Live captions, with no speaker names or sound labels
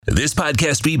This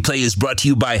podcast replay is brought to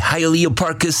you by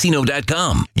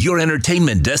HialeahParkCasino.com, your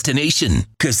entertainment destination.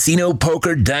 Casino,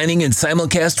 poker, dining, and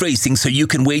simulcast racing so you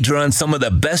can wager on some of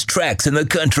the best tracks in the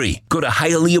country. Go to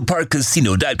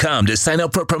HialeahParkCasino.com to sign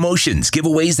up for promotions,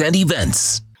 giveaways, and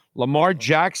events. Lamar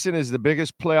Jackson is the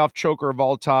biggest playoff choker of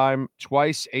all time.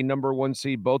 Twice a number one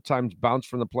seed, both times bounced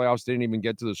from the playoffs, didn't even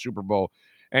get to the Super Bowl.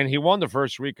 And he won the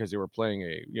first week because they were playing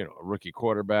a rookie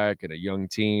quarterback and a young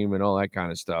team and all that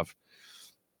kind of stuff,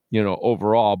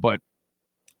 overall. But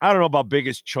I don't know about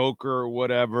biggest choker or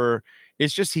whatever.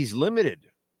 It's just he's limited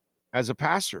as a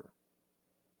passer.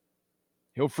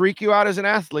 He'll freak you out as an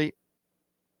athlete.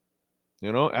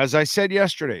 As I said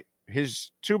yesterday,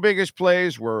 his two biggest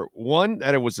plays were, one,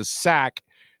 that it was a sack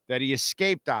that he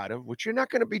escaped out of, which you're not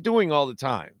going to be doing all the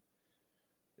time.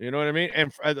 You know what I mean?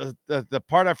 And the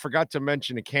part I forgot to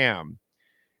mention to Cam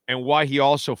and why he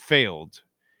also failed,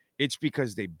 it's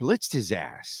because they blitzed his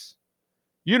ass.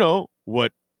 You know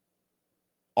what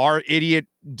our idiot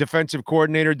defensive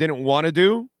coordinator didn't want to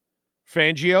do?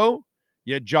 Fangio,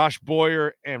 yet Josh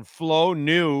Boyer and Flo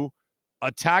knew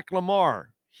attack Lamar.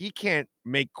 He can't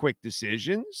make quick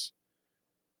decisions.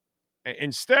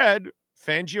 Instead,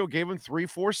 Fangio gave him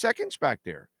 3-4 seconds back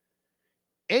there.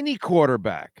 Any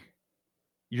quarterback,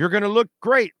 you're going to look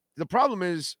great. The problem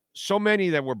is so many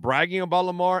that were bragging about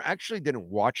Lamar actually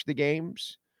didn't watch the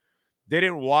games. They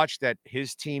didn't watch that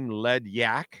his team led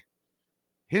yak.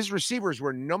 His receivers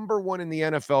were number one in the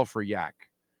NFL for yak.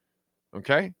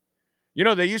 Okay?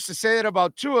 They used to say that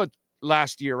about Tua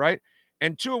last year, right?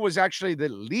 And Tua was actually the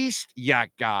least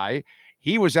yak guy.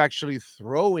 He was actually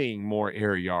throwing more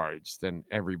air yards than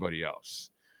everybody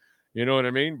else. You know what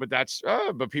I mean? But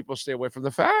but people stay away from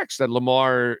the facts that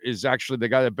Lamar is actually the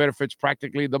guy that benefits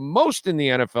practically the most in the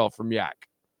NFL from yak.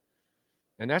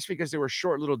 And that's because they were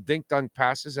short little dink-dunk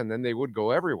passes, and then they would go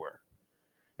everywhere.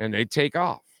 And they'd take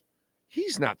off.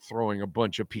 He's not throwing a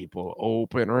bunch of people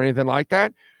open or anything like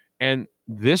that. And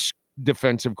this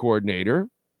defensive coordinator,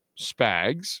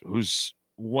 Spags, who's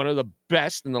one of the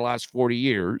best in the last 40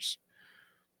 years,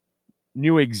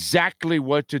 knew exactly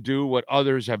what to do, what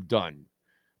others have done.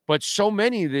 But so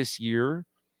many this year,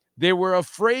 they were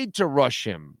afraid to rush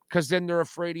him because then they're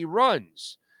afraid he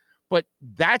runs. But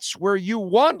that's where you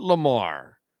want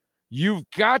Lamar. You've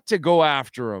got to go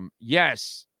after him.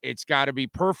 Yes, it's got to be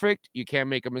perfect. You can't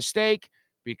make a mistake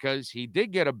because he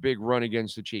did get a big run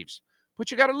against the Chiefs. But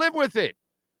you got to live with it.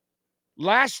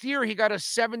 Last year, he got a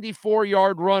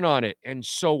 74-yard run on it. And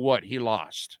so what? He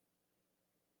lost.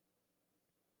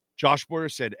 Josh Boyer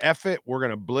said, F it. We're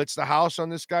going to blitz the house on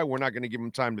this guy. We're not going to give him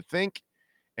time to think.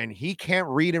 And he can't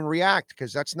read and react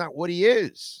because that's not what he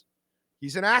is.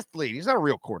 He's an athlete. He's not a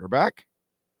real quarterback.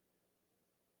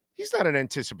 He's not an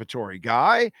anticipatory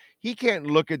guy. He can't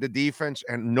look at the defense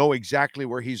and know exactly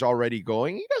where he's already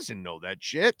going. He doesn't know that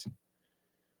shit.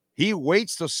 He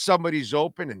waits till somebody's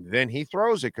open and then he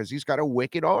throws it because he's got a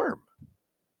wicked arm.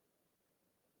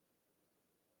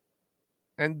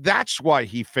 And that's why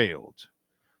he failed.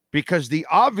 Because the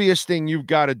obvious thing you've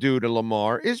got to do to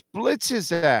Lamar is blitz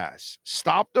his ass.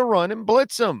 Stop the run and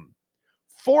blitz him.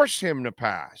 Force him to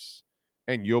pass.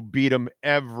 And you'll beat him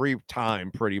every time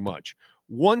pretty much.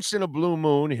 Once in a blue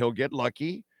moon, he'll get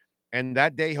lucky. And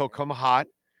that day he'll come hot.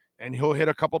 And he'll hit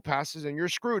a couple passes and you're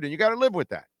screwed. And you got to live with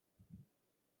that.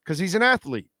 Because he's an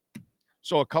athlete.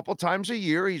 So a couple times a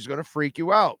year, he's going to freak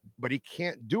you out. But he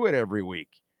can't do it every week.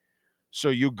 So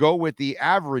you go with the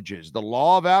averages. The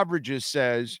law of averages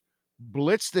says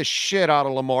blitz the shit out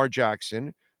of Lamar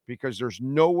Jackson because there's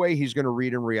no way he's going to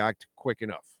read and react quick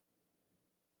enough.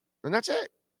 And that's it.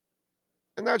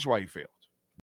 And that's why he failed.